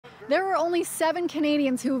There are only 7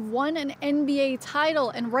 Canadians who have won an NBA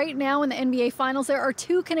title, and right now in the NBA Finals, there are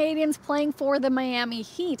 2 Canadians playing for the Miami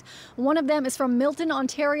Heat. One of them is from Milton,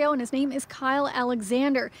 Ontario, and his name is Kyle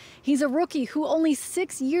Alexander. He's a rookie who only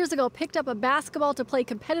 6 years ago picked up a basketball to play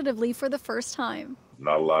competitively for the first time.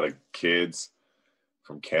 Not a lot of kids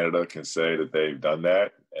from Canada can say that they've done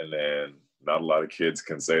that, and then not a lot of kids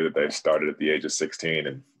can say that they've started at the age of 16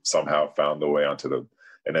 and somehow found their way onto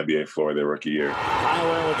an NBA floor their rookie year.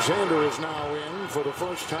 Kyle Alexander is now in for the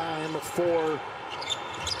first time for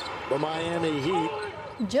the Miami Heat.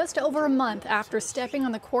 Just over a month after stepping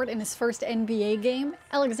on the court in his first NBA game,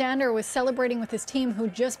 Alexander was celebrating with his team who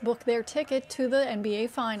just booked their ticket to the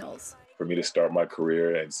NBA Finals. For me to start my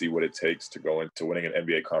career and see what it takes to go into winning an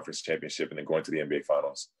NBA conference championship and then going to the NBA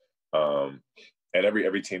Finals. And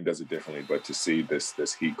every team does it differently, but to see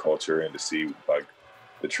this Heat culture and to see like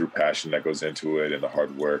the true passion that goes into it and the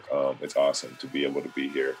hard work, it's awesome to be able to be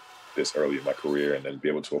here this early in my career and then be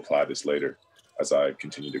able to apply this later as I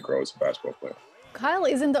continue to grow as a basketball player. Kyle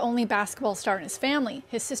isn't the only basketball star in his family.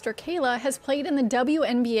 His sister Kayla has played in the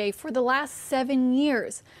WNBA for the last 7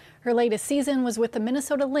 years. Her latest season was with the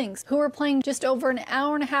Minnesota Lynx, who were playing just over an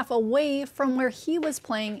hour and a half away from where he was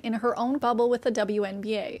playing in her own bubble with the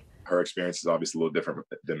WNBA. Her experience is obviously a little different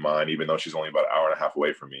than mine, even though she's only about an hour and a half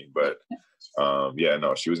away from me. But yeah,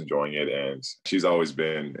 no, she was enjoying it, and she's always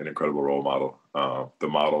been an incredible role model. The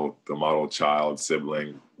model child,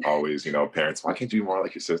 sibling, always, parents, why can't you be more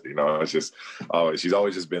like your sister? It's just always, she's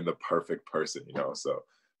always just been the perfect person, so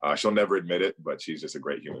she'll never admit it, but she's just a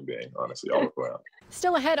great human being, honestly, all the way around.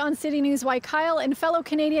 Still ahead on City News, why Kyle and fellow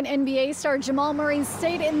Canadian NBA star Jamal Murray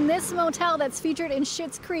stayed in this motel that's featured in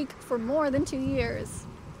Schitt's Creek for more than 2 years.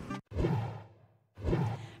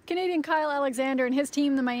 Canadian Kyle Alexander and his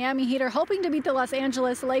team, the Miami Heat, are hoping to beat the Los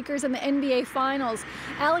Angeles Lakers in the NBA Finals.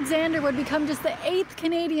 Alexander would become just the 8th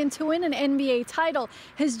Canadian to win an NBA title.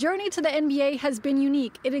 His journey to the NBA has been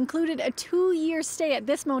unique. It included a 2-year stay at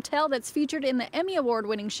this motel that's featured in the Emmy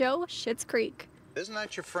Award-winning show, Schitt's Creek. Isn't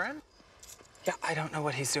that your friend? Yeah, I don't know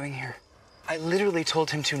what he's doing here. I literally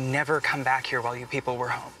told him to never come back here while you people were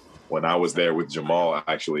home. When I was there with Jamal,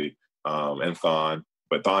 actually, and Thon,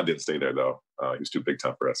 but Thon didn't stay there, though. He was too big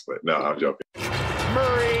time for us, but no, I'm joking.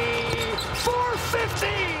 Murray,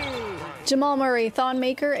 450! Jamal Murray, Thon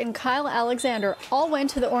Maker, and Kyle Alexander all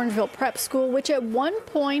went to the Orangeville Prep School, which at one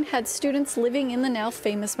point had students living in the now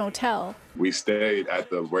famous motel. We stayed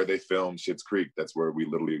at where they filmed Schitt's Creek. That's where we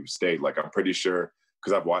literally stayed. Like, I'm pretty sure,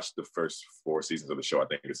 because I've watched the first 4 seasons of the show. I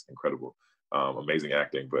think it's incredible, amazing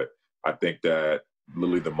acting. But I think that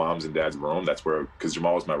literally the mom's and dad's room, that's where, because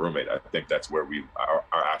Jamal was my roommate, I think that's where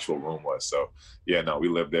our actual room was. So yeah, no, we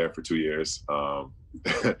lived there for 2 years. I'm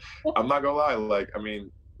not gonna lie,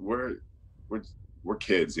 we're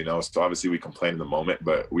kids, so obviously we complain in the moment,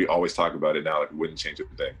 but we always talk about it now, like we wouldn't change a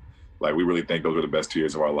thing. Like, we really think those were the best 2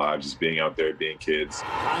 years of our lives, just being out there, being kids.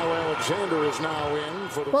 Kyle Alexander is now in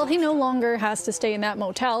for the... Well, he no longer has to stay in that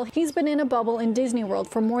motel. He's been in a bubble in Disney World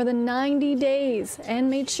for more than 90 days and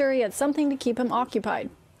made sure he had something to keep him occupied.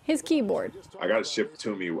 His keyboard. I got it shipped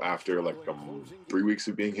to me after 3 weeks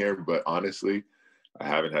of being here, but honestly, I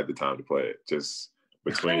haven't had the time to play it. Just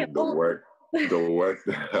between the work,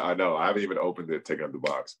 I know, I haven't even opened it, taken out the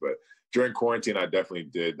box. But during quarantine, I definitely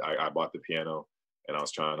did. I bought the piano. And I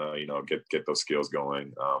was trying to, get those skills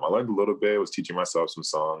going. I learned a little bit, was teaching myself some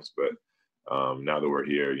songs, but now that we're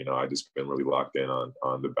here, I just been really locked in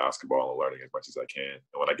on the basketball and learning as much as I can.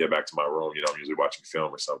 And when I get back to my room, I'm usually watching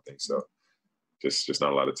film or something. So just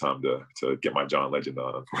not a lot of time to get my John Legend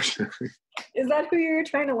on, unfortunately. Is that who you're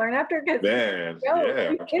trying to learn after? Man, yeah.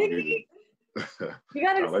 Are you kidding me? You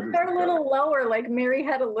got to start a little lower, like Mary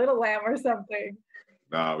Had a Little Lamb or something.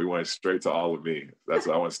 Nah, we went straight to All of Me.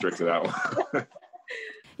 I went straight to that one.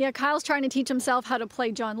 Yeah, Kyle's trying to teach himself how to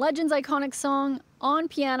play John Legend's iconic song on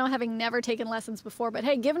piano, having never taken lessons before. But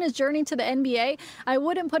hey, given his journey to the NBA, I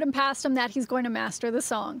wouldn't put him past him that he's going to master the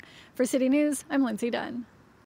song. For City News, I'm Lindsay Dunn.